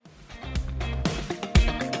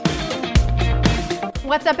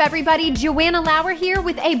What's up, everybody? Joanna Lauer here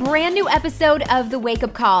with a brand new episode of The Wake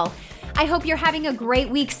Up Call. I hope you're having a great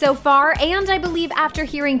week so far, and I believe after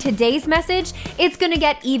hearing today's message, it's going to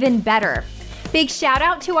get even better. Big shout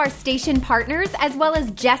out to our station partners, as well as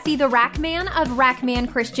Jesse the Rackman of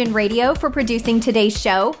Rackman Christian Radio for producing today's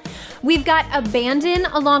show. We've got Abandon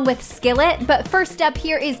along with Skillet, but first up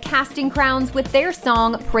here is Casting Crowns with their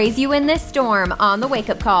song Praise You in This Storm on The Wake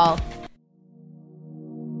Up Call.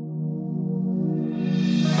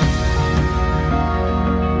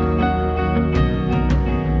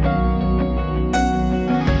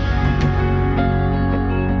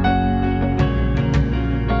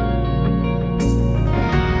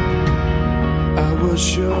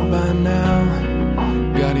 Sure by now,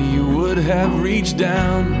 God, you would have reached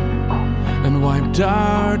down and wiped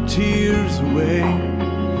our tears away,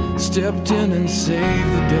 stepped in and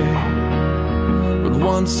saved the day. But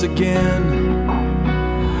once again,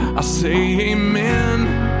 I say amen,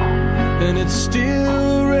 and it's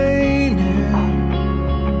still raining.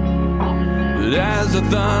 But as the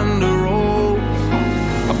thunder rolls,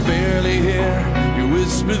 I barely hear you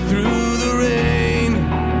whisper through the rain.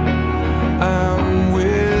 I'm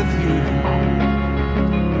with you,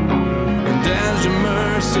 and as your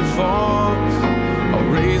mercy falls, I'll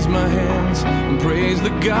raise my hands and praise the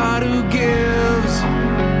God who gives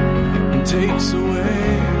and takes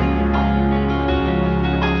away.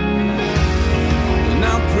 And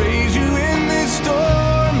I'll praise you in this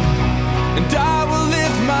storm, and I will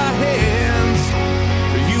lift my hands,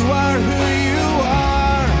 for you are who you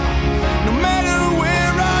are, no matter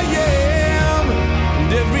where I am,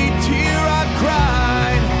 and every tear I've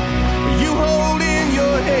cried, you hold in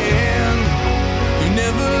your hand. You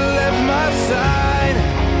never left my side,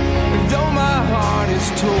 and though my heart is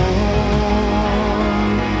torn,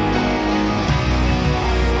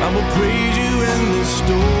 I will praise you in the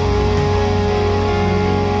storm.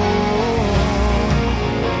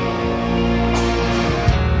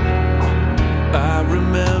 I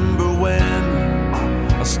remember when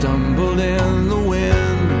I stumbled in the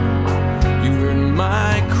wind, you heard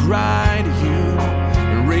my cry to you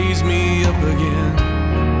and raised me up again.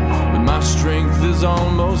 But my strength is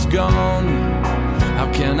almost gone. How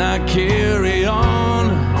can I carry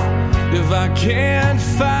on if I can't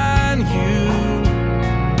find you?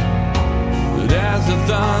 But as the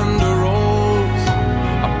thunder rolls,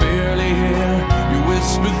 I barely hear you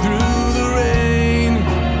whisper through the rain.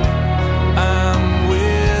 I'm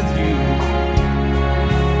with you,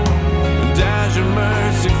 and as your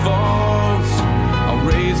mercy falls, I'll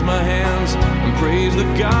raise my hands and praise the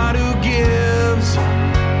God who gives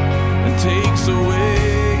and takes away.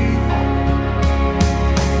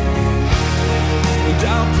 And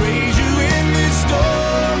I'll praise you in this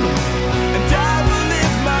storm, and I will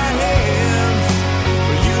lift my hands,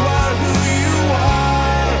 for you are who you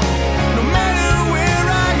are, no matter where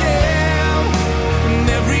I am, and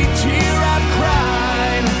every tear I've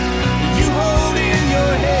cried, you hold in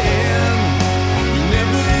your hand. You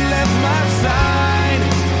never left my side,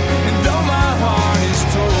 and though my heart is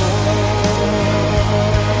torn,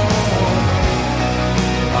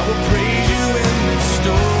 I will praise you in this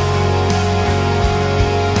storm.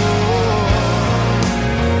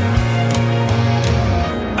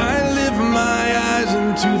 I lift my eyes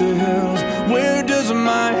into the hills. Where does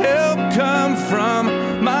my help come from?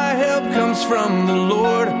 My help comes from the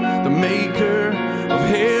Lord, the maker of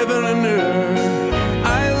heaven and earth.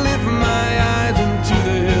 I lift my eyes into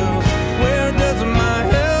the hills. Where does my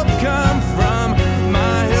help come from?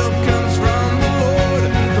 My help comes from the Lord,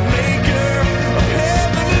 the maker of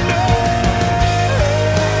heaven and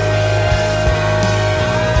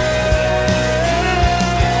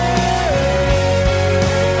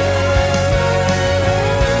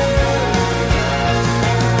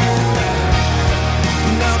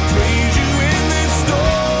And I'll praise you in this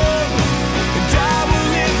storm, and I will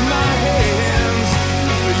lift my head.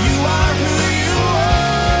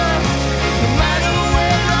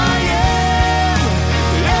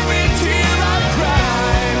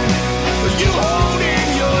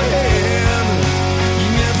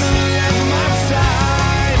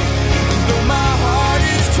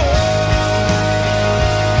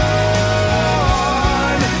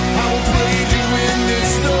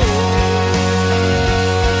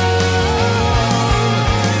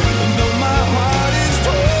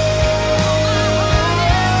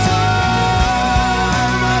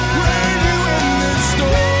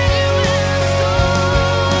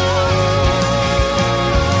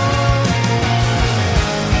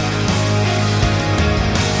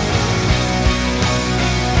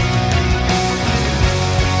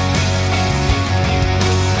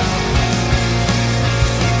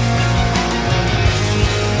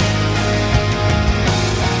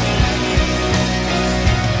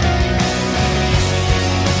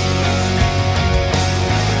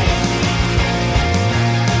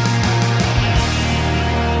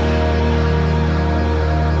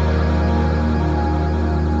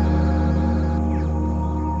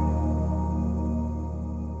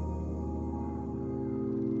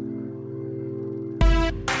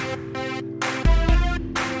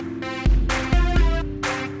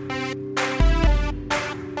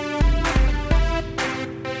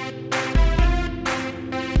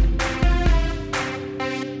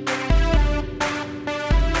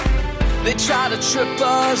 trip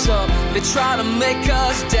us up. They try to make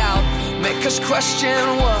us doubt, make us question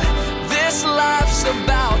what this life's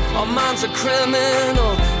about. Our minds are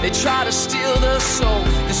criminal, they try to steal the soul.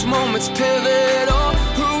 This moment's pivotal,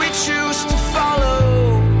 who we choose to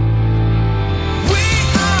follow. We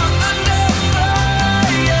are under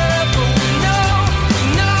fire, but we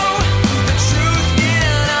know the truth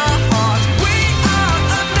in our hearts. We are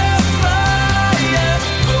under fire,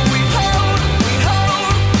 but we hold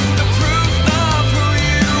the proof of who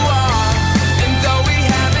you are. And though we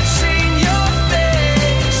haven't seen your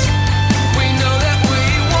face, we know that we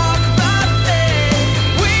walk by faith.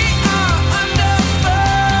 We are under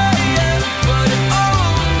fire, but it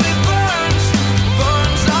only burns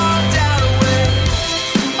all doubt away,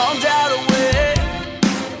 all doubt away.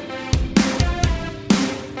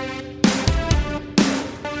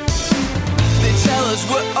 They tell us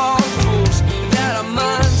we're all fools, that our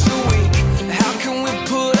minds are weak. How can we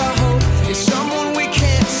put our hope in someone we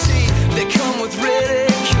can't see? They come with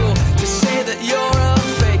ridicule to say that you're a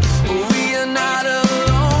fake, but we are not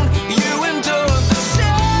alone. You endure the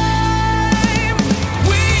same.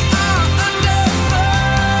 We are under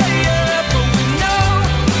fire, but we know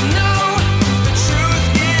the truth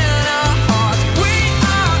in our hearts. We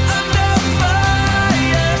are under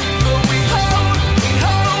fire, but we hold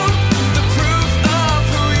the proof of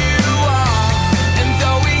who you are. And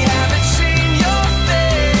though we haven't seen your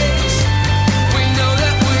face, we know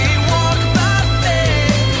that we walk by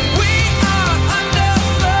faith. We are under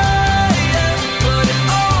fire, but it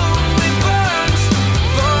only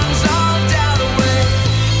burns all doubt away.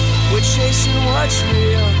 We're chasing what's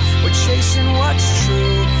real, we're chasing what's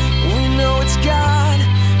true. We know it's God,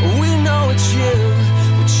 we know it's you.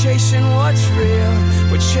 We're chasing what's real,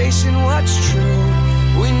 we're chasing what's true.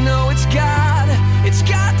 We know it's God, it's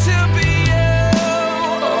got to be you.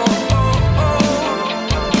 Oh, oh, oh.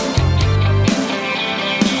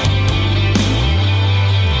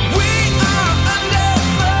 We are under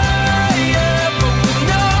fire, but we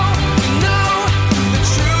know the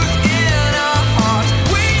truth in our hearts.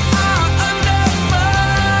 We are under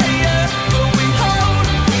fire, but we hold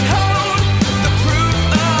the proof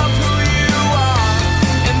of who you are.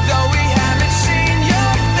 And though we haven't seen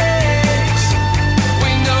your face, we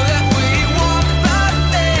know that we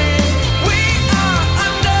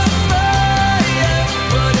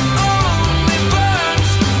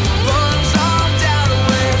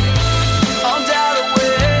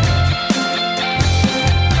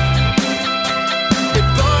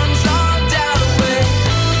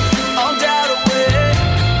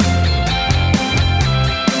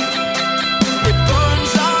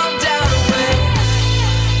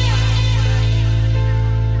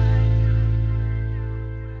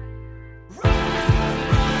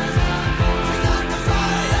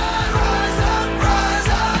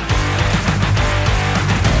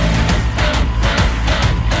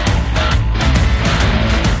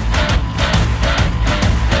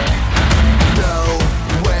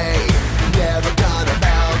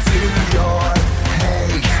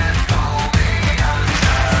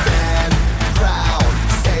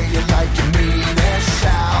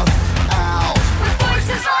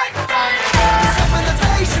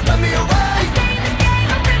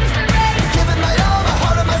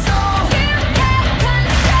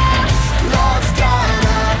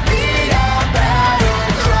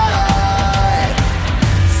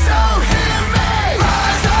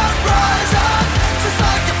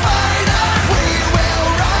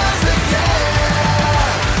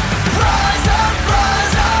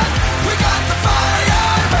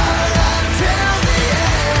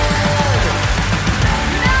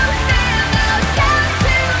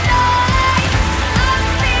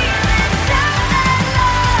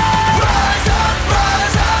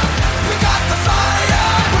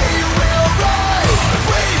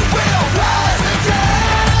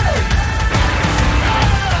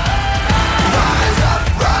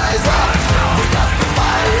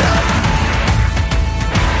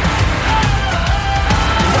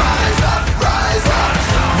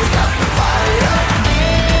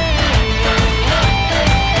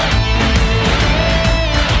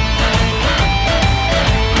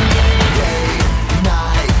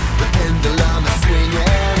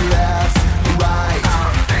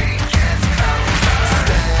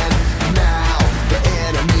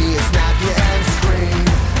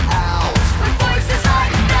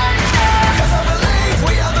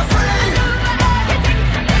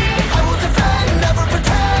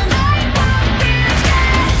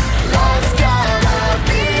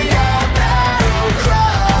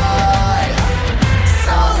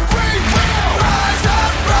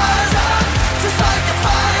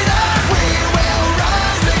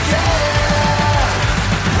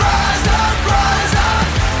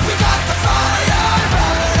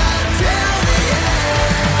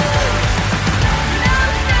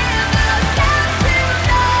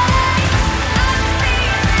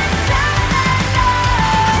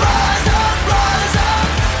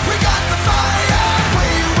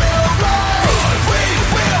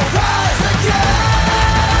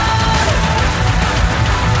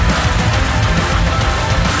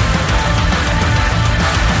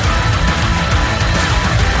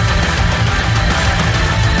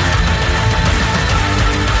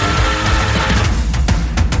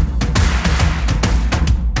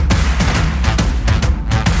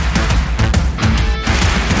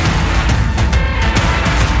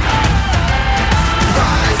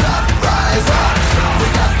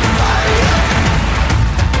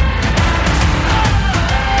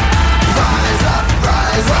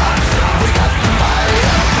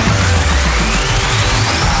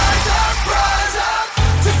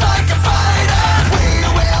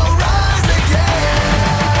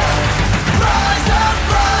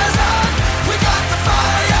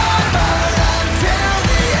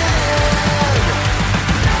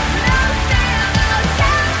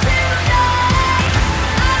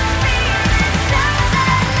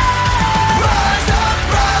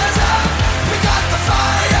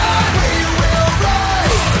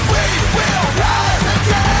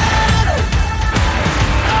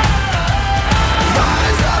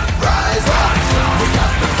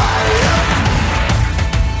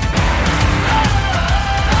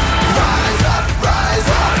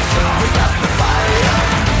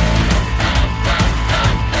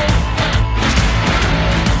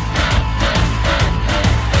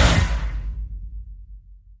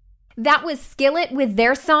That was Skillet with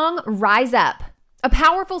their song, Rise Up. A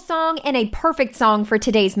powerful song and a perfect song for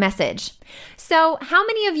today's message. So, how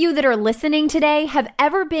many of you that are listening today have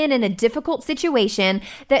ever been in a difficult situation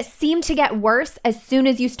that seemed to get worse as soon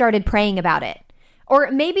as you started praying about it? Or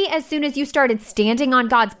maybe as soon as you started standing on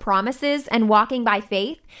God's promises and walking by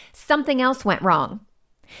faith, something else went wrong.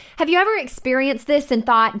 Have you ever experienced this and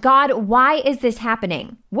thought, God, why is this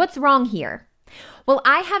happening? What's wrong here? Well,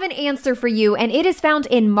 I have an answer for you, and it is found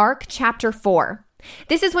in Mark chapter 4.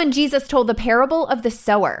 This is when Jesus told the parable of the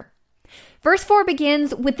sower. Verse 4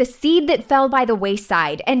 begins with the seed that fell by the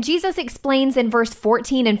wayside, and Jesus explains in verse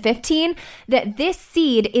 14 and 15 that this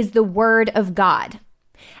seed is the word of God.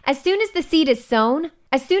 As soon as the seed is sown,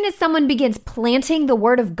 as soon as someone begins planting the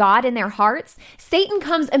word of God in their hearts, Satan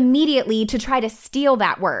comes immediately to try to steal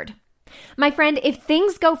that word. My friend, if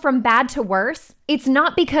things go from bad to worse, it's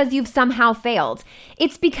not because you've somehow failed.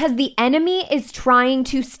 It's because the enemy is trying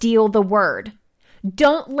to steal the word.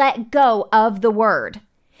 Don't let go of the word.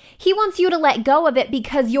 He wants you to let go of it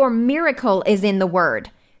because your miracle is in the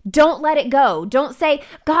word. Don't let it go. Don't say,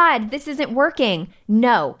 God, this isn't working.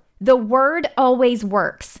 No. The word always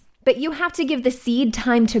works, but you have to give the seed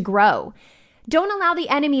time to grow. Don't allow the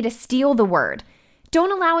enemy to steal the word.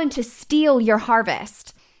 Don't allow him to steal your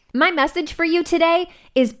harvest. My message for you today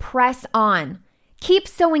is press on. Keep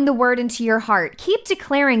sowing the word into your heart. Keep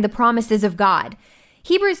declaring the promises of God.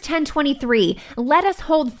 Hebrews 10:23, let us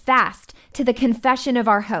hold fast to the confession of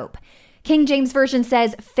our hope. King James Version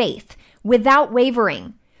says faith, without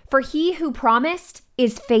wavering, for he who promised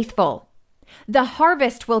is faithful. The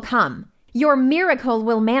harvest will come. Your miracle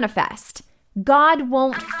will manifest. God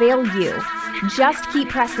won't fail you. Just keep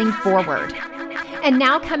pressing forward. And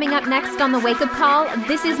now coming up next on the Wake Up Call,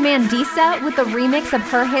 this is Mandisa with a remix of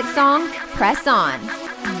her hit song, Press On.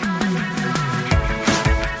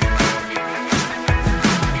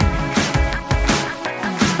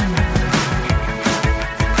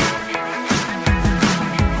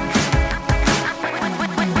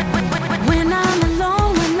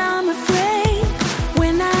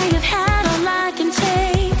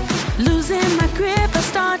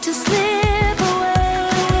 To slip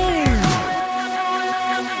away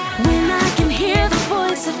when I can hear the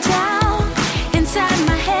voice of doubt inside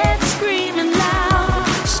my head screaming loud.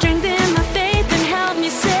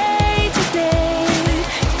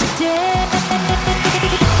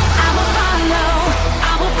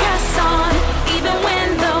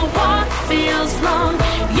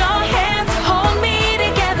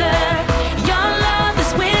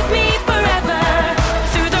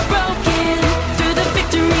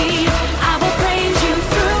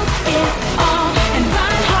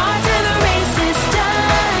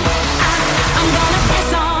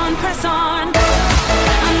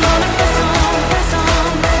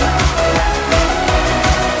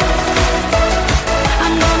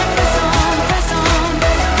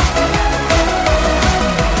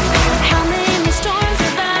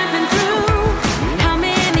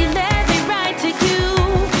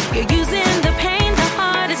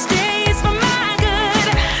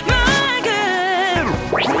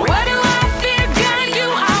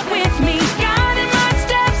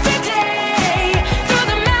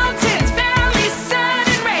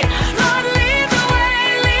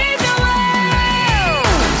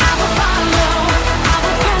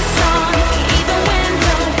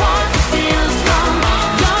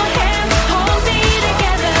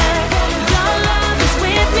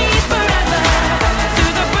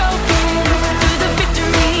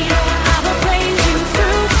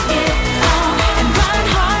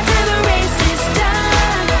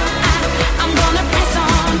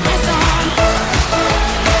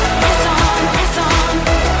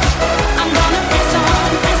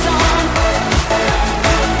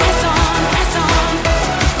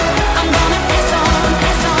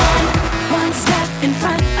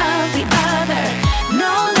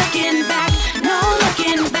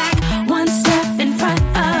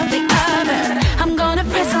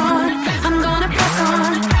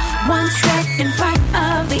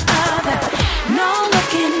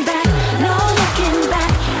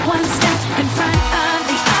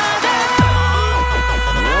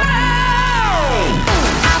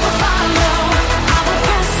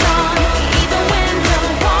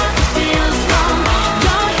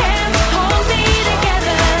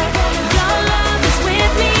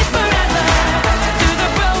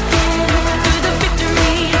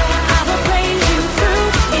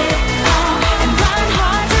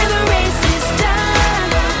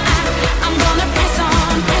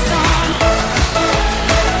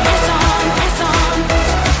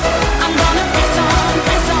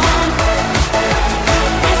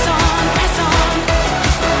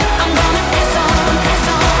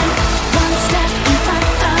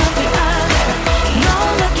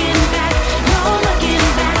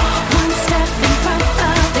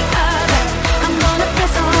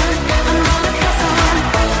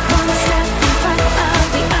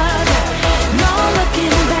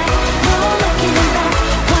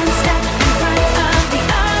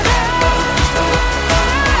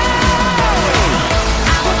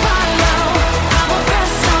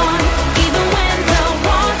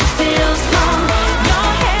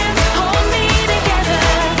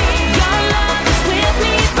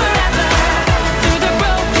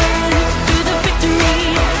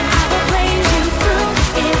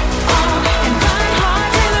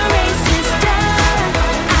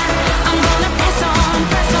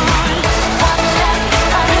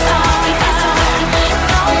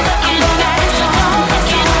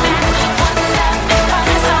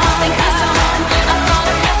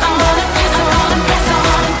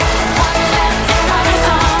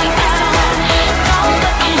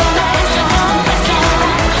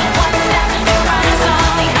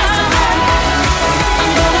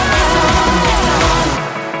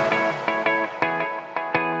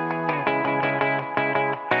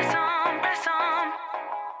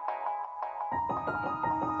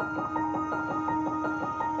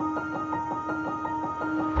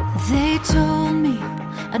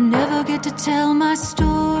 to tell my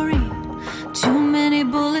story, too many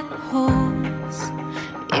bullet holes.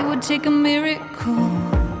 It would take a miracle.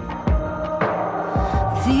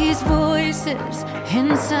 These voices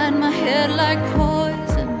inside my head like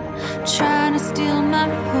poison, trying to steal my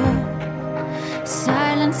hope,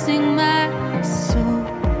 silencing my soul.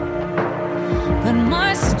 But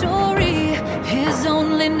my story is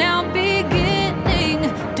only now beginning.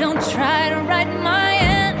 Don't try to write my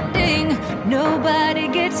ending. Nobody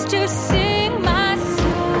gets to sing my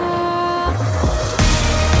song.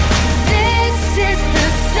 This is the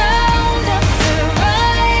sound of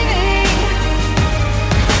surviving.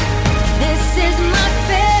 This is my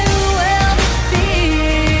farewell to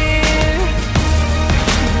fear.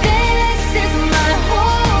 This is my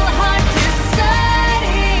whole heart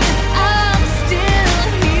deciding I'm still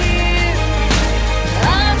here.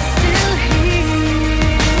 I'm still here.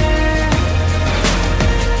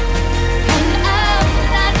 And I'm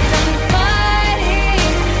not done fighting.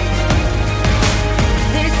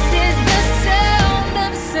 This is the sound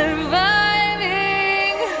of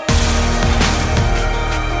surviving.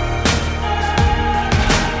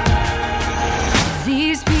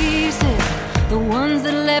 These pieces, the ones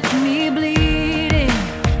that left me bleeding,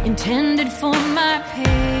 intended for my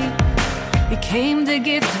pain, became the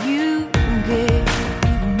gift you gave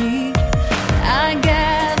me. I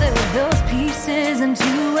gathered those pieces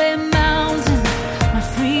into a mountain. My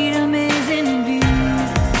freedom is in view.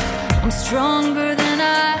 I'm stronger than I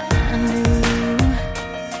knew.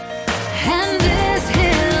 And this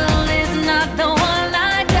hill is not the one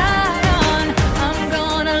I died on. I'm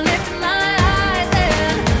gonna lift my eyes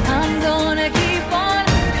and I'm gonna keep on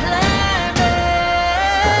climbing.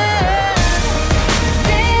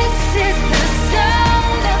 This is the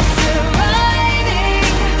sound of surviving.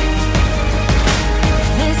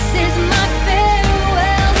 This is my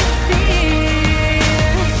farewell to fear.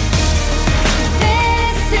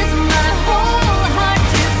 This is my whole heart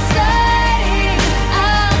deciding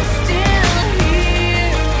I'm still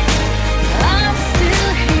here. I'm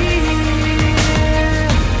still here.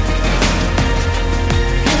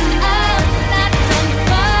 And I'm not done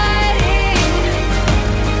fighting.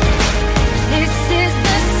 This is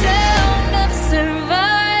the sound of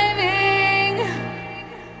surviving.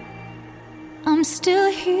 I'm still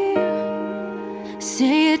here.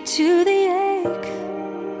 Say it to the ache,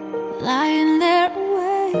 lying there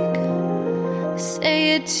awake. Say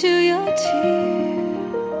it to your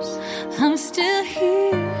tears. I'm still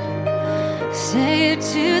here. Say it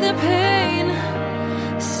to the pain.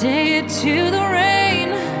 Say it to the rain.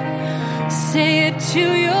 Say it to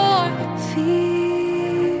your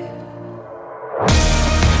fear.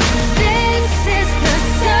 This is the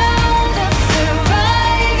sound of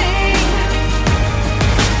surviving.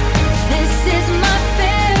 This is my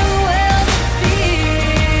farewell to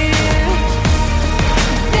fear.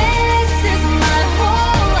 This is my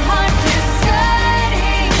whole heart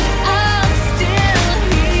deciding I'm still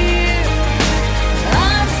here.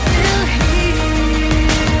 I'm still here.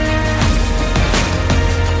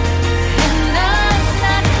 And I'm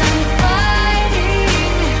not done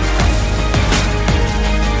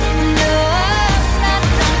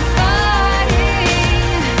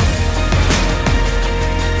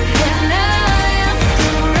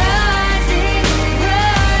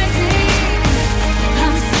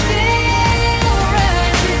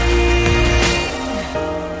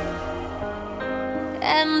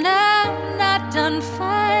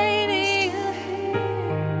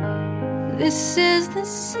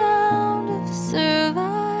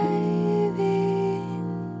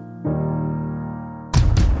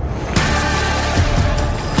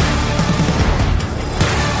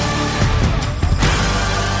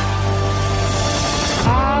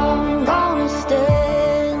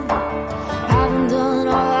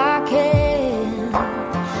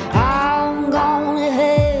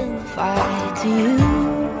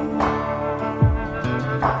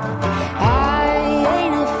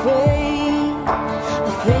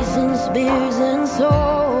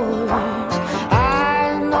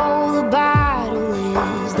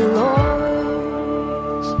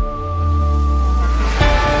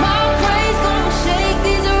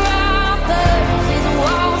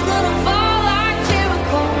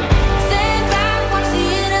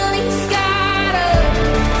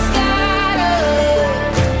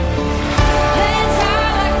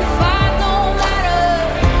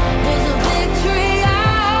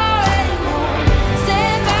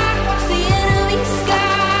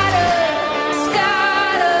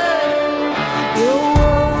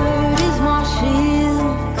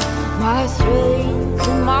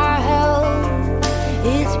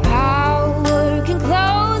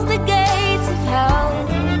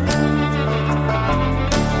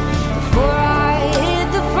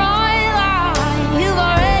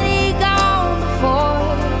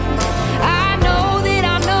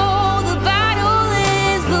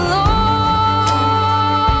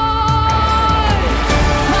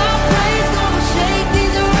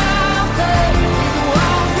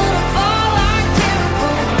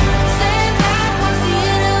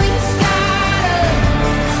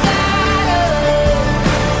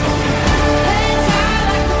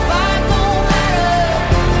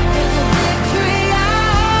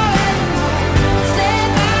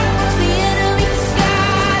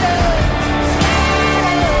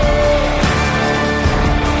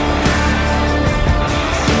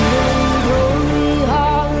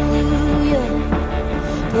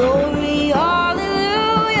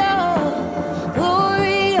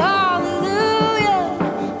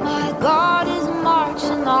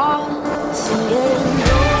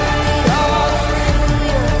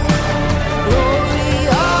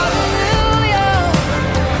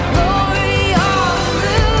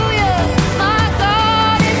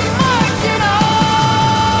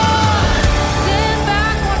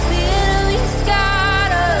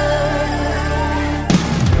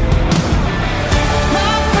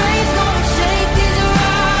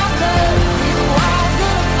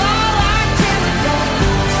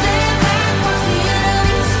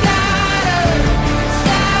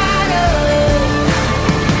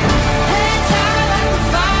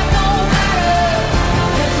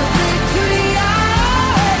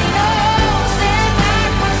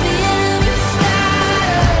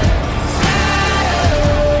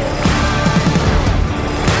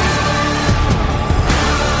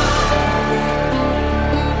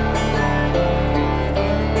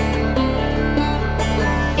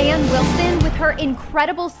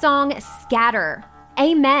incredible song, Scatter.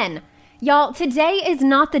 Amen. Y'all, today is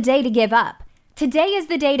not the day to give up. Today is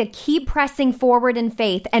the day to keep pressing forward in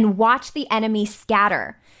faith and watch the enemy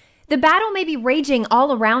scatter. The battle may be raging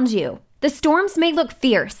all around you. The storms may look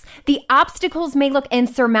fierce. The obstacles may look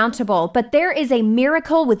insurmountable, but there is a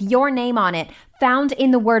miracle with your name on it found in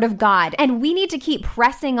the Word of God. And we need to keep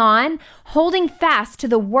pressing on, holding fast to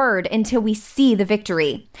the Word until we see the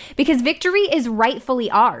victory. Because victory is rightfully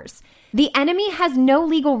ours. The enemy has no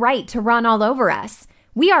legal right to run all over us.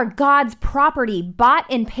 We are God's property, bought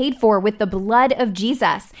and paid for with the blood of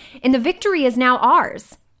Jesus, and the victory is now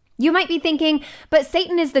ours. You might be thinking, but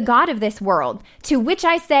Satan is the god of this world, to which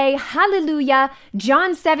I say, hallelujah.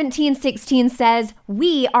 John 17:16 says,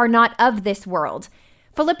 we are not of this world.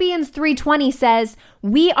 Philippians 3:20 says,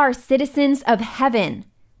 we are citizens of heaven.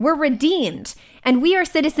 We're redeemed, and we are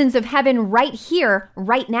citizens of heaven right here,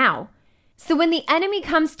 right now. So when the enemy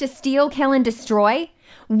comes to steal, kill, and destroy,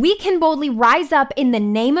 we can boldly rise up in the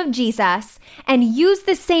name of Jesus and use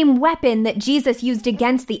the same weapon that Jesus used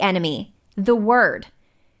against the enemy, the Word.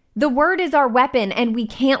 The Word is our weapon, and we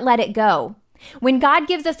can't let it go. When God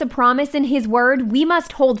gives us a promise in His Word, we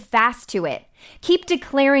must hold fast to it. Keep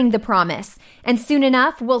declaring the promise, and soon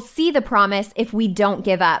enough, we'll see the promise if we don't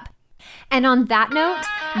give up. And on that note,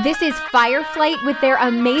 this is Fireflight with their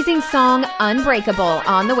amazing song, Unbreakable,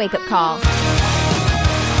 on the Wake Up Call.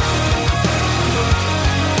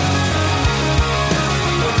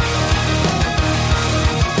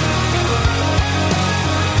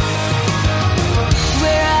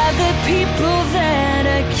 Where are the people that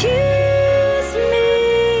accuse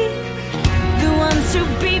me? The ones who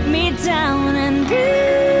beat me down and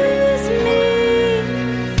bruise me.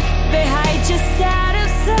 They hide just out of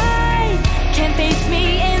sight, can't face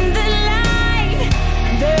me in the light.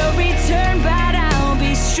 They'll return, but I'll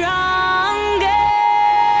be stronger.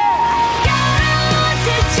 God, I want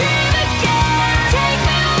to dream again. Take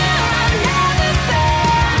me where I've never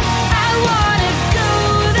been. I wanna go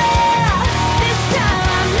there. This time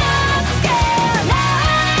I'm not scared. Now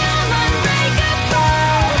I am unbreakable.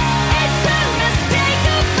 It's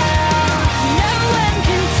unmistakable. No one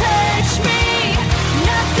can touch me.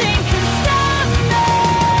 Nothing can stop me.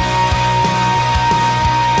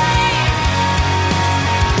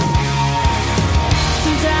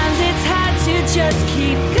 Sometimes it's hard to just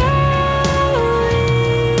keep going,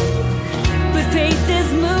 but faith is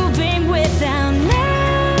moving without knowing.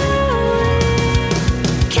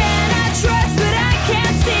 Can I trust what I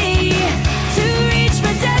can't see to reach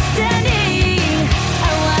my destiny?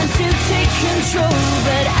 I want to take control,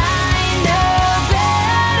 but I know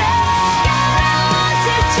better. God, I want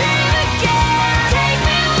to dream again. Take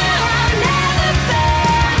me where I've never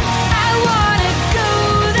been. I wanna go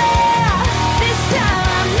there. This time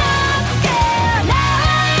I'm not scared. Now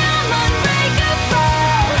I am unbreakable.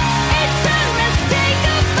 It's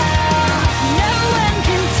unmistakable. No one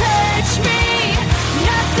can touch me.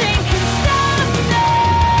 Nothing can stop me.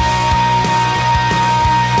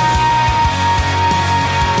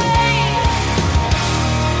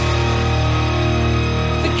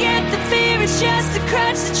 Forget the fear, it's just a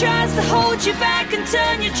crutch that tries to hold you back and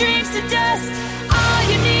turn your dreams to dust. All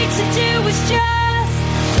you need to do is just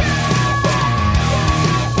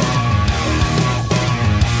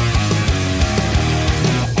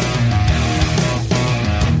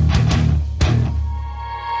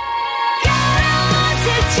God, I want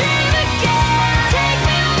to dream again. Take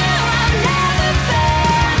me where I've never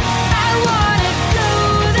been. I wanna go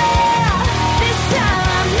there. This time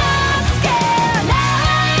I'm not scared. Now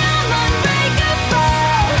I am unbreakable.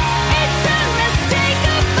 It's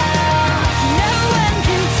unmistakable. No one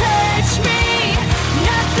can touch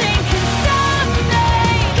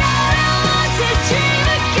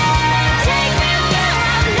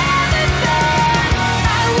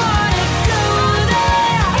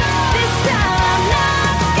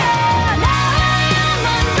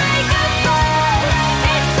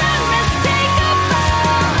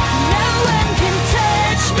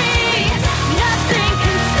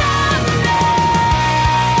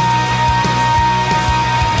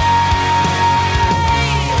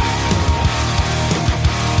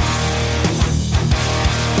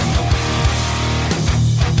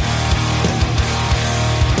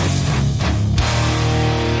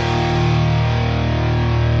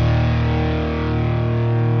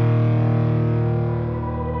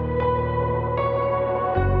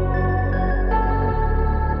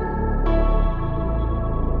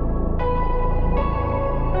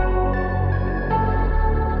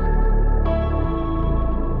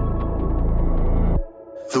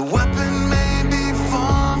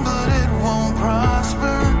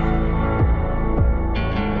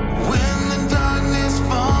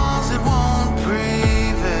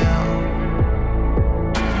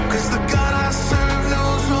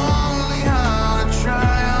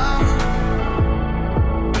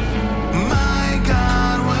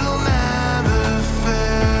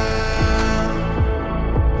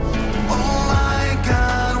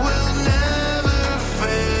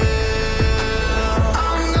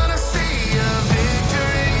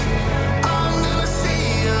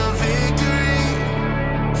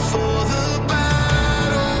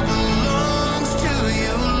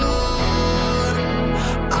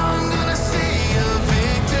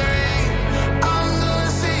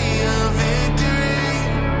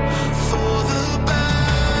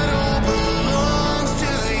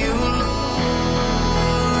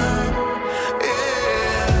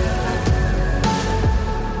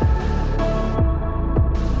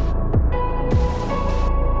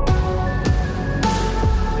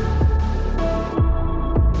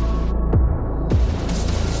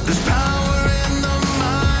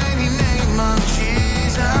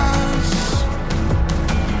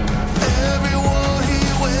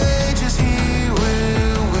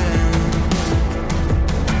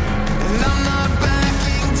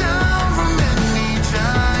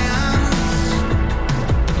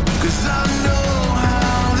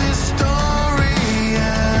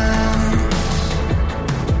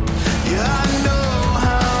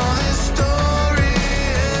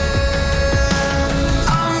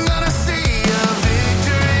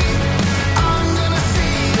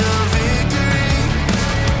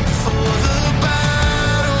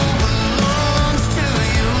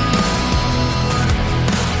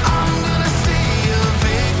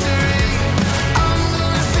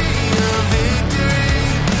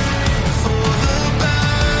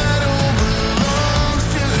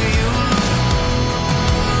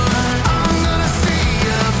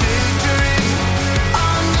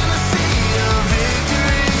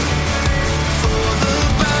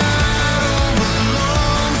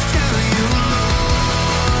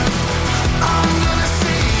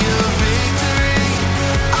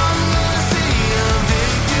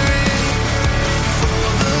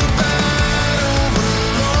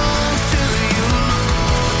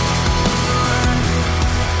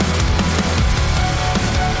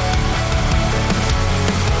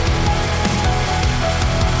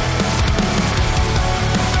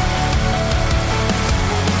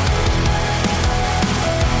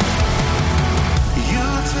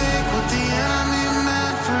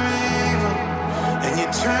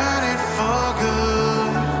turn it for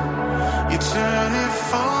good. You turn it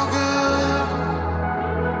for good.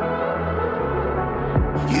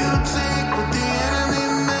 You take what the enemy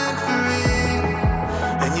meant for evil,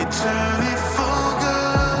 and you turn it for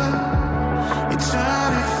good. You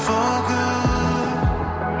turn it for good.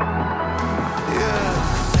 Yeah.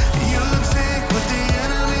 You take what the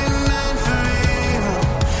enemy meant for evil,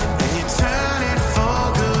 and you turn it for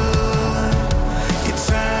good. You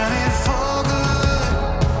turn it for good.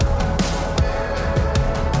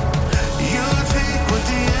 You take what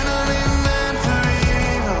the enemy meant for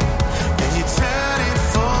evil, and you turn it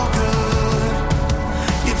for good.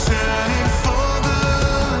 You turn it for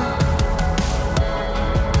good.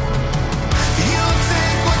 You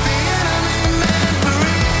take what the enemy meant for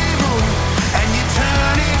evil, and you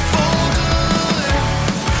turn it for good.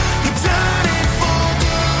 You turn it for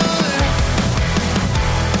good.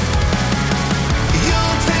 You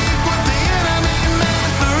take what the enemy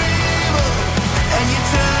meant for evil, and you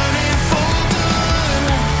turn it for good.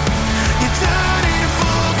 You turn it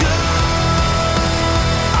for good.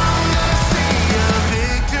 I'm gonna see a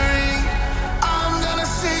victory. I'm gonna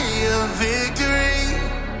see a victory.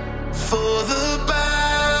 For the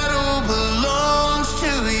battle belongs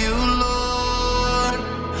to you, Lord.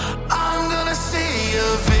 I'm gonna see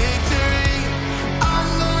a victory. I'm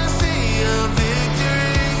gonna see a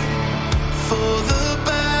victory. For the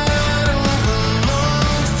battle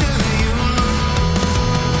belongs to you, Lord.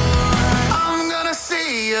 I'm gonna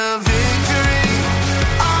see a victory.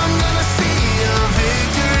 I'm gonna see a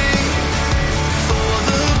victory. For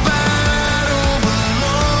the battle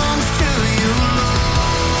belongs to you,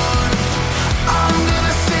 Lord. I'm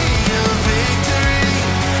gonna see a victory.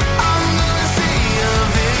 I'm gonna see a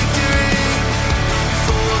victory.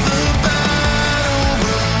 For the battle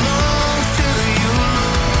belongs to you,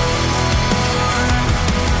 Lord.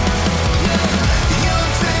 You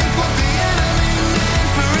take what the enemy meant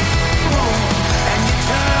for evil, and you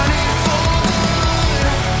turn it for good.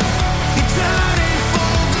 You turn it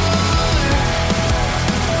for good.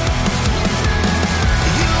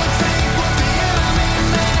 You take what the enemy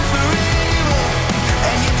meant for evil,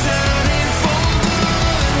 and you turn it for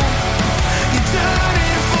good. You turn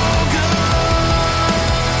it for good.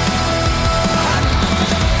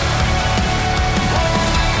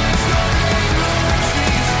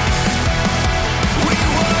 We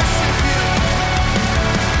worship you.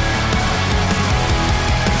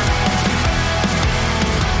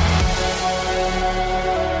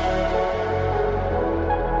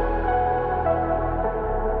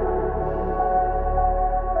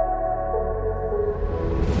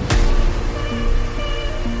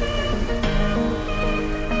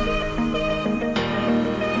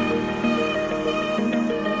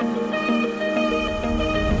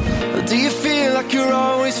 Do you feel like you're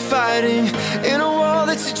always fighting in a war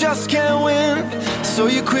that you just can't win? So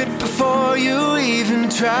you quit before you even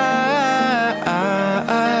try.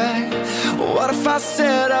 What if I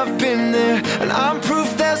said I've been there and I'm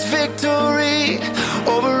proof there's victory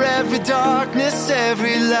over every darkness,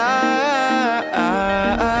 every lie?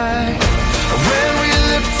 When we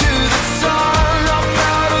look to the sun, our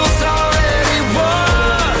battle's already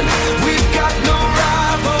won. We've got no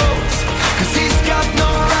rivals, 'cause he's got no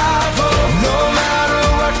rival. No matter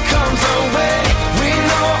what comes our way, we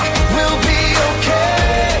know we'll be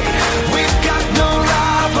okay. We've got no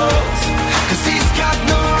rivals, 'cause he's got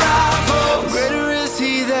no rivals. Greater is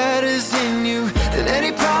he that is in you than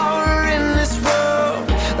any power in this world.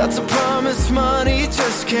 That's a promise money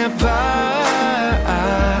just can't buy.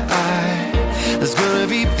 There's gonna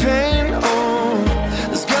be pain, oh,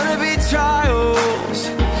 there's gonna be trials,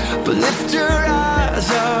 but lift your eyes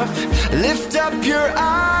up, lift up your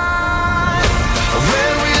eyes.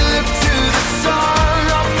 When we look to the sun,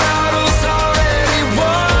 our battle's already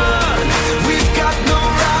won. We've got no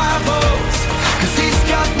rivals, 'cause he's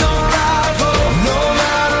got no rival. No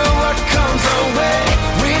matter what comes our way,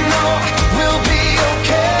 we know we'll be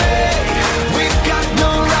okay. We've got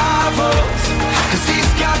no rivals, 'cause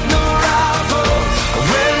he's got no rivals.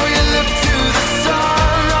 When we look to the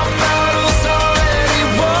sun, our battle's already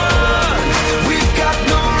won. We've got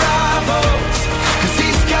no rivals, 'cause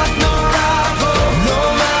he's got no rival. No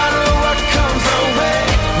matter what comes our way,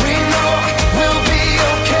 we know we'll be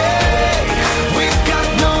okay. We've got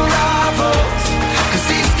no rivals, 'cause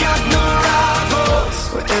he's got no rivals.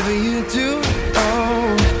 Whatever you do,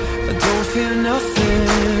 oh, don't fear nothing.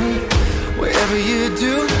 Wherever you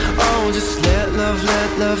do, oh, just let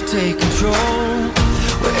love take control.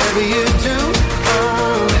 Whatever you do,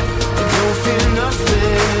 oh, don't fear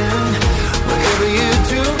nothing. Whatever you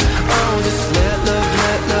do, oh, just let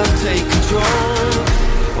love take control.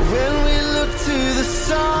 When we look to the sun,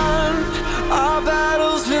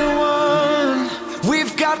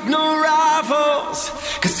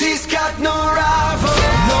 rival.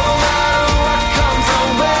 No matter what comes our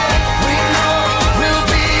way, we know we'll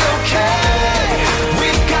be okay.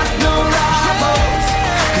 We've got no rivals,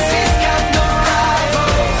 'cause he's got no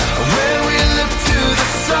rivals. When we look to the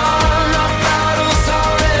sun, our battle's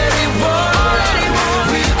already won.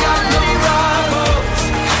 We've got no rivals,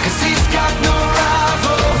 'cause he's got no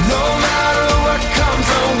rivals. No matter what comes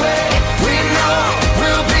our way, we know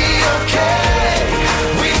we'll be okay.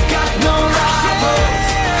 We've got no rivals,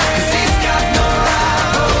 'cause he's got no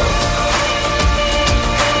rivals.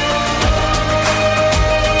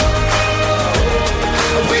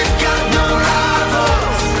 We've got no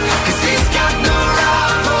rivals, 'cause he's got no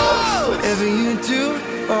rivals. Whatever you do,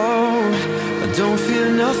 oh, don't fear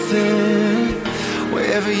nothing.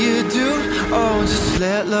 Whatever you do, oh, just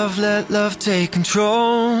let love take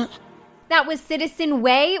control. That was Citizen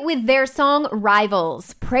Way with their song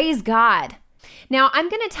Rivals. Praise God. Now, I'm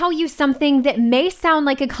going to tell you something that may sound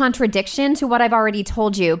like a contradiction to what I've already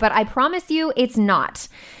told you, but I promise you it's not.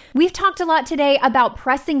 We've talked a lot today about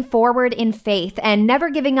pressing forward in faith and never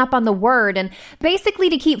giving up on the word, and basically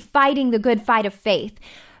to keep fighting the good fight of faith.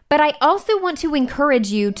 But I also want to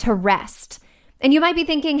encourage you to rest. And you might be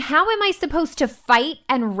thinking, how am I supposed to fight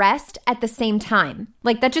and rest at the same time?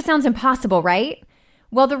 Like, that just sounds impossible, right?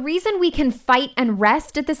 Well, the reason we can fight and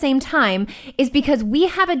rest at the same time is because we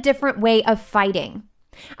have a different way of fighting.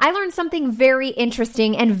 I learned something very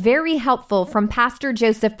interesting and very helpful from Pastor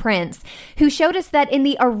Joseph Prince, who showed us that in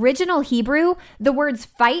the original Hebrew, the words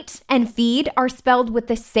fight and feed are spelled with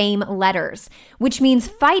the same letters, which means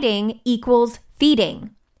fighting equals feeding.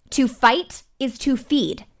 To fight is to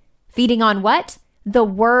feed. Feeding on what? The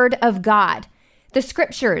Word of God, the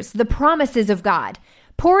Scriptures, the promises of God.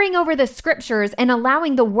 Pouring over the Scriptures and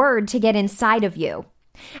allowing the Word to get inside of you.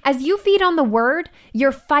 As you feed on the Word,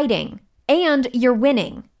 you're fighting and you're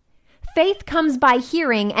winning. Faith comes by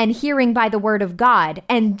hearing and hearing by the Word of God,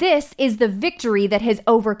 and this is the victory that has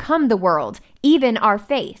overcome the world, even our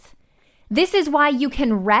faith. This is why you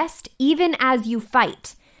can rest even as you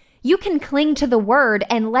fight. You can cling to the Word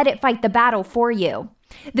and let it fight the battle for you.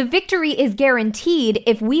 The victory is guaranteed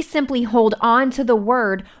if we simply hold on to the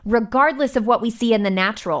Word regardless of what we see in the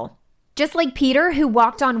natural. Just like Peter, who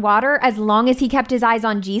walked on water as long as he kept his eyes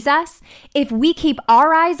on Jesus, if we keep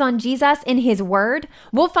our eyes on Jesus in His Word,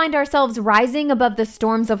 we'll find ourselves rising above the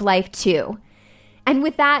storms of life too. And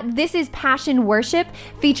with that, this is Passion Worship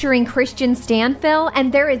featuring Christian Stanfill,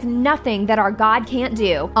 and there is nothing that our God can't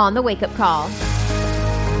do on the Wake Up Call.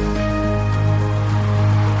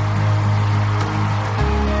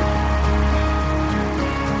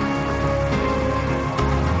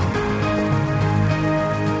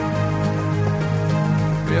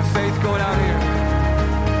 We have faith going out here.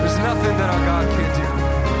 There's nothing that our God can't do.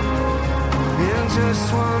 In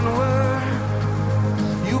just one word,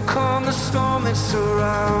 you calm the storm that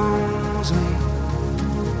surrounds me.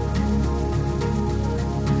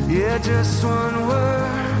 Yeah, just one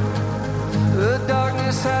word, the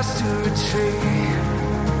darkness has to retreat.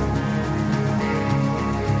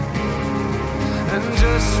 And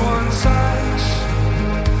just one touch,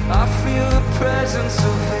 I feel the presence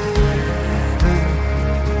of heaven.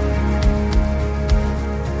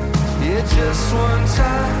 Yeah, just one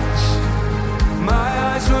touch, my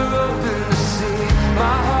eyes were open to see.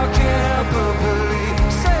 My heart can't help but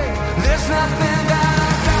believe. Say, there's nothing that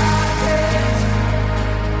I can't.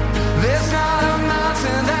 There's not a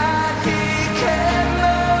mountain that He can't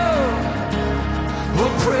move.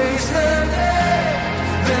 Oh, praise the name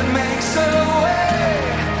that makes a way.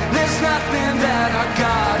 There's nothing that our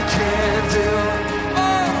God can't do.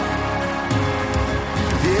 Oh,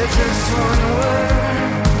 yeah, just one word.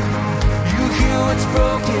 What's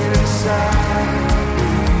broken inside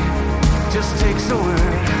me just takes a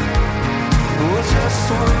word. Oh,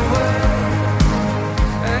 just one word,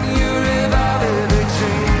 and you revive every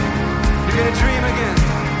dream. You're gonna dream again.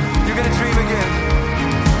 You're gonna dream again.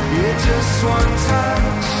 Yeah, just one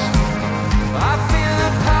touch, I feel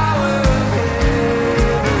the power of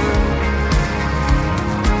heaven.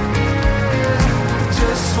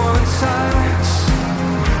 Just one touch,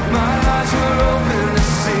 my eyes were open to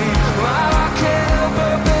see. My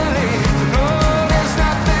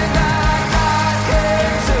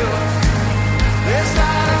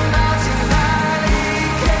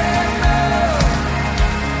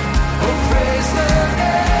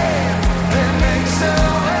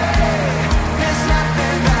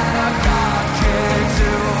nothing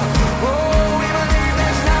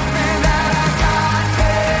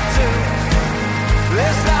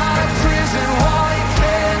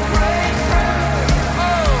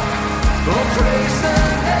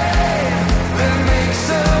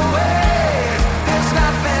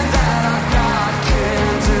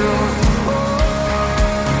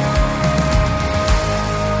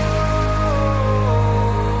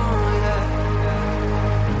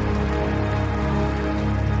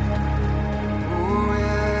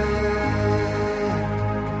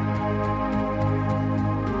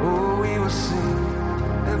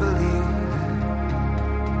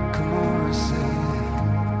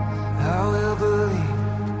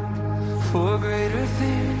greater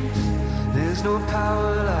things. There's no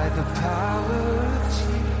power like the power of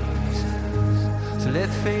Jesus. So let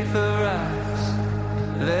faith arise,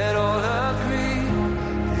 let all agree.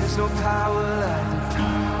 There's no power like the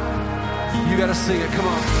power. You gotta sing it, come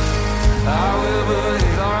on. I will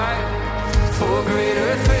believe, alright? For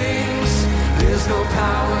greater things, there's no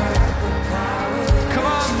power. Come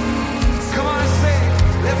on, come on and sing.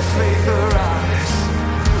 Let faith arise,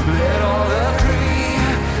 let all agree.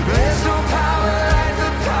 There's no power like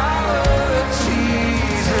the power of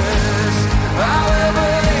Jesus. I will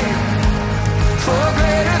believe for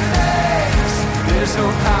greater things. There's no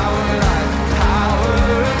power like the power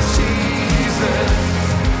of Jesus.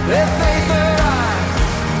 Let faith arise,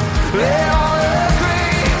 let all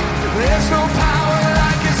agree. There's no power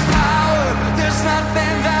like His power. There's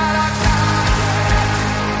nothing that I can't.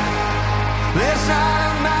 There's not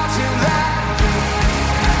a mountain that.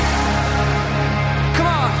 Come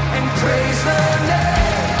on and praise the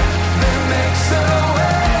name that makes a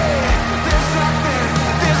way. There's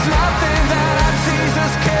nothing that our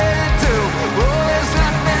Jesus can't do. Oh, there's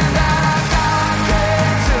nothing that our God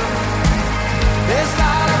can't do. There's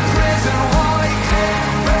not a prison wall He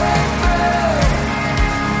can't break through.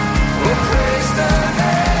 Oh, praise the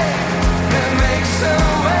name that makes a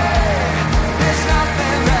way. There's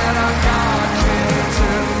nothing that our God can't do.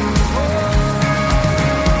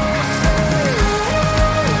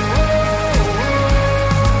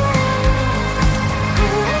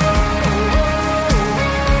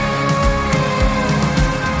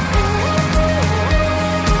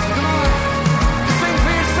 Sing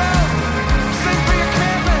for yourself, sing for your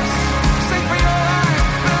campus, sing for your life.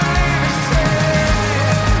 Believe and say,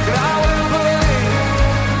 I will believe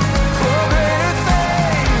for greater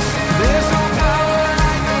things. There's no power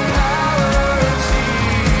like the power of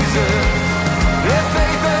Jesus. Let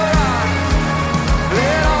faith arise,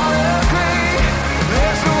 let all agree.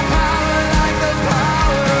 There's no power like the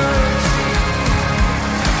power of Jesus.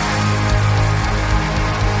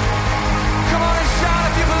 Come on and shout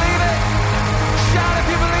if you believe it. Shout if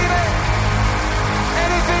you believe it.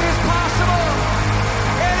 Anything is possible.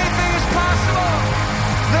 Anything is possible.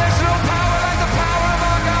 There's no power like the power of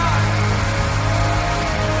our God.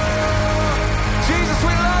 Jesus,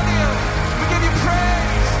 we love you. We give you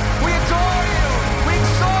praise. We adore you. We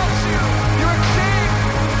exalt you. You're a King.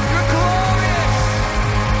 You're glorious.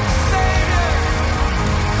 Savior.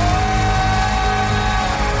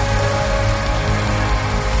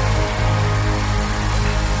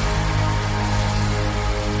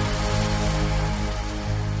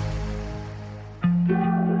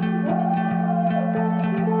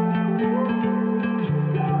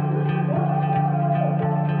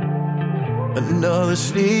 Another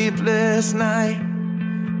sleepless night,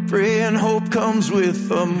 praying hope comes with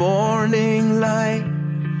the morning light.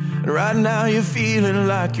 And right now you're feeling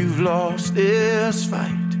like you've lost this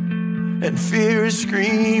fight, and fear is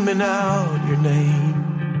screaming out your name.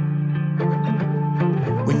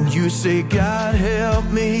 When you say, God help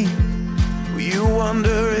me, well, you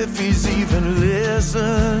wonder if He's even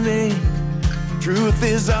listening. Truth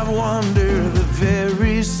is, I've wondered the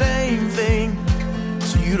very same thing,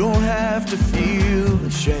 so you don't have to feel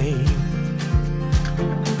ashamed.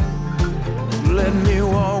 Let me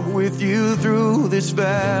walk with you through this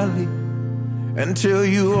valley and tell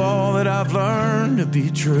you all that I've learned to be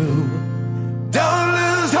true. Don't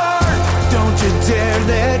lose heart, don't you dare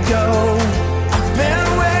let go. I've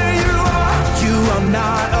been where you are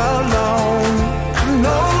not alone. I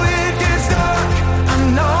know it gets dark, I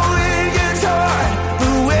know it gets hard,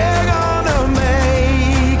 but we're gonna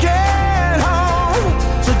make it home.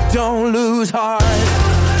 So don't lose heart.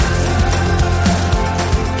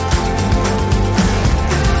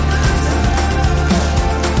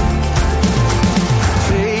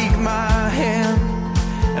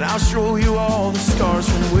 I'll show you all the scars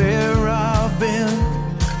from where I've been.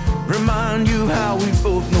 Remind you how we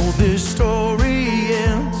both know this story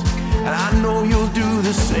ends. And I know you'll do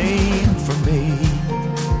the same for me.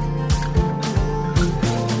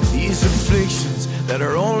 These afflictions that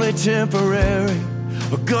are only temporary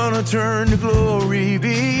are gonna turn to glory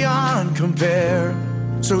beyond compare.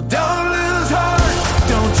 So don't lose heart,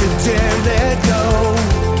 don't you dare let go.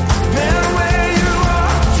 I've been where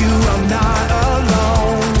you are not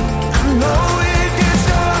alone. I know it gets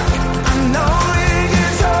dark, I know it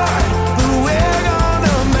gets hard, but we're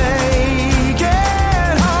gonna make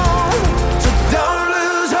it home. So don't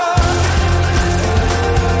lose hope.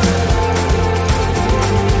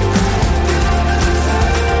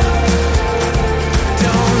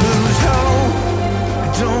 Don't lose hope,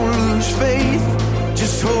 don't lose faith.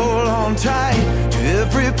 Just hold on tight.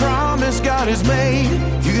 promise God has made.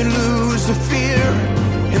 You can lose the fear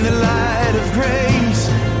in the light of grace.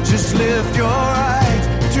 Just lift your eyes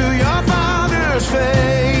to your Father's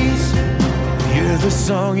face. Hear the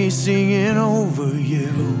song He's singing over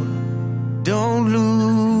you. Don't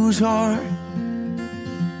lose heart.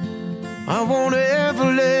 I won't ever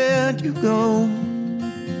let you go.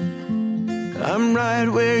 I'm right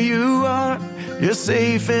where you are. You're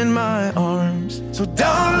safe in my arms. So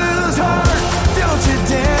don't lose heart. Don't you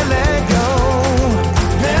dare let go.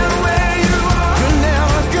 There where you are, you're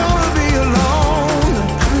never gonna be alone.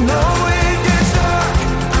 I know it gets dark,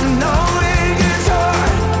 I know it gets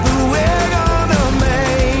hard, but we're gonna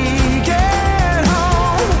make it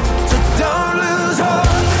home. So don't lose heart.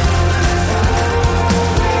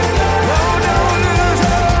 Oh, don't lose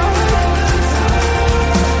heart.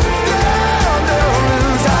 Don't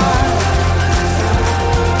lose heart.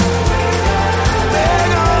 We're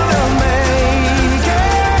gonna make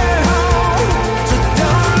it home. So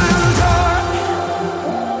don't lose heart.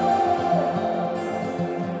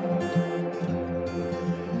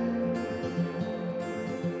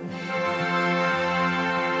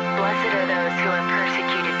 Blessed are those who are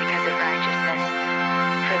persecuted because of righteousness,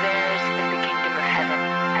 for theirs is the kingdom of heaven,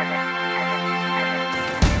 heaven, heaven, heaven.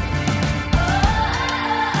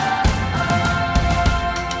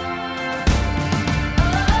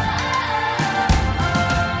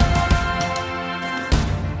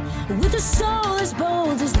 With a soul as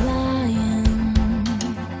bold as lions,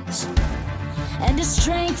 and a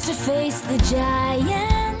strength to face the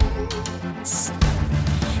giants,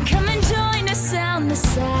 come and join us, sound the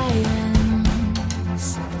sirens,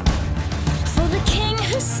 for the King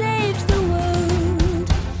who saved the world.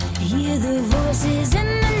 Hear the voices in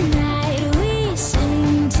the night, we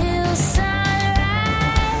sing till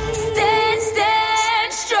sunrise. Stand,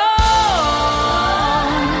 stand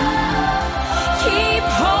strong, keep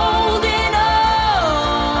holding on.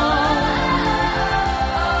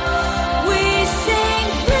 We sing,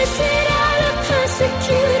 blessed are the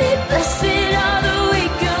persecuted, blessed are the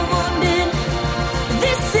weak and wounded.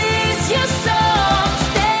 This is your song.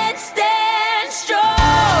 Stand, stand strong.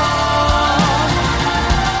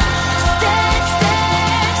 Stand,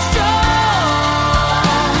 stand strong.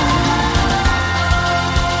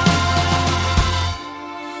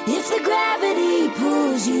 If the gravity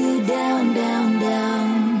pulls you down, down,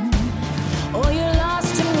 down, or you're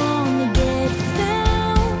lost and want to get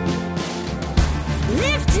found,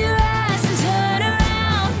 lift your eyes and turn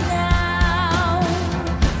around now.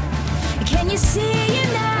 Can you see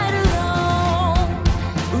you're not alone?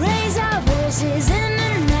 Raise our voices in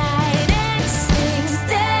the night and sing.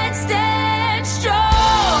 Stand, stand strong.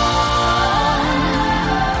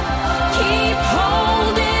 Keep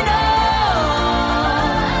holding on.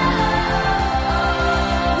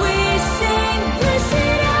 We sing,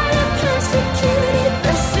 blessed are the persecuted,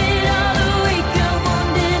 blessed are the weak and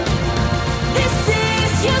wounded. This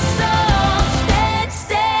is your song. Stand,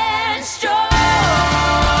 stand strong.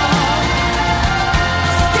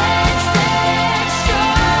 Stand, stand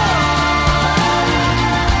strong.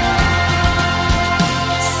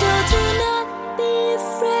 So do not be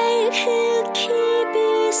afraid, He'll keep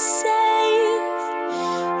you safe.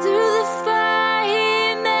 Through the fire He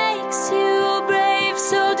makes you brave.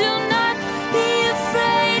 So do not be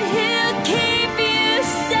afraid, He'll keep you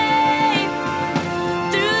safe.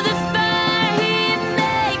 Through the fire He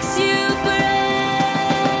makes you brave.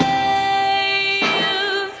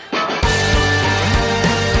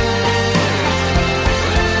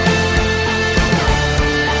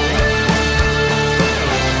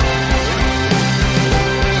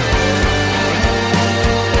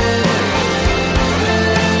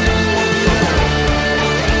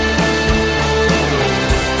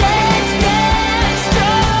 Stand, stand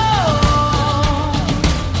strong.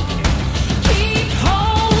 Keep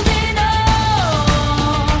holding on.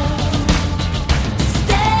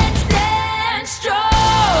 Stand, stand strong.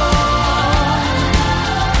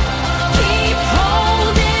 Keep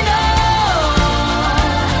holding on.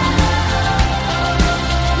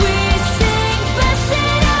 We sing,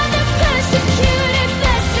 blessed are the persecuted,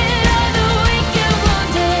 blessed are the weak and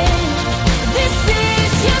wounded. This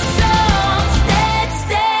is your song. Stand,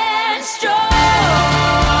 stand strong.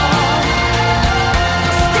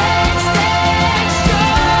 Stand, stand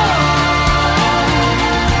strong.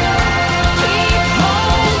 Keep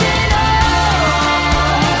holding on.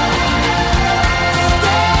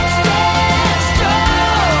 Stand, stand strong.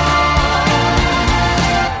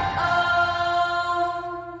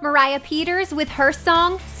 Mariah Peters with her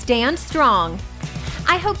song, Stand Strong.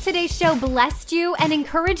 I hope today's show blessed you and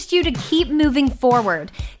encouraged you to keep moving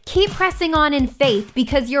forward. Keep pressing on in faith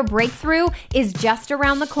because your breakthrough is just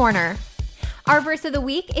around the corner. Our verse of the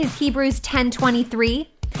week is Hebrews 10:23.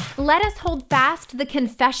 Let us hold fast the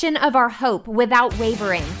confession of our hope without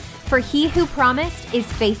wavering, for he who promised is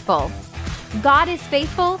faithful. God is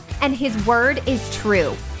faithful and his word is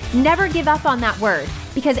true. Never give up on that word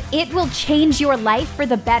because it will change your life for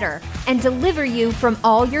the better and deliver you from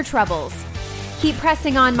all your troubles. Keep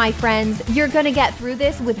pressing on, my friends. You're going to get through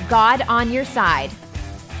this with God on your side.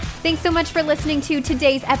 Thanks so much for listening to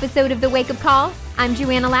today's episode of The Wake Up Call. I'm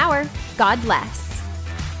Joanna Lauer. God bless.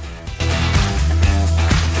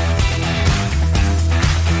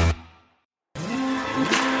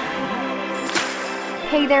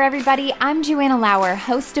 Hey there, everybody. I'm Joanna Lauer,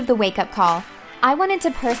 host of The Wake Up Call. I wanted to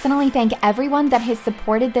personally thank everyone that has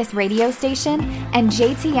supported this radio station and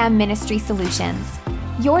JTM Ministry Solutions.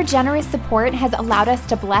 Your generous support has allowed us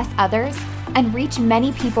to bless others and reach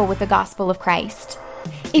many people with the gospel of Christ.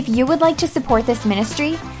 If you would like to support this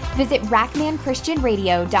ministry, visit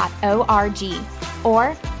rackmanchristianradio.org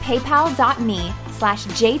or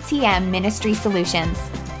paypal.me/JTM Ministry Solutions.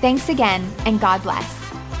 Thanks again, and God bless.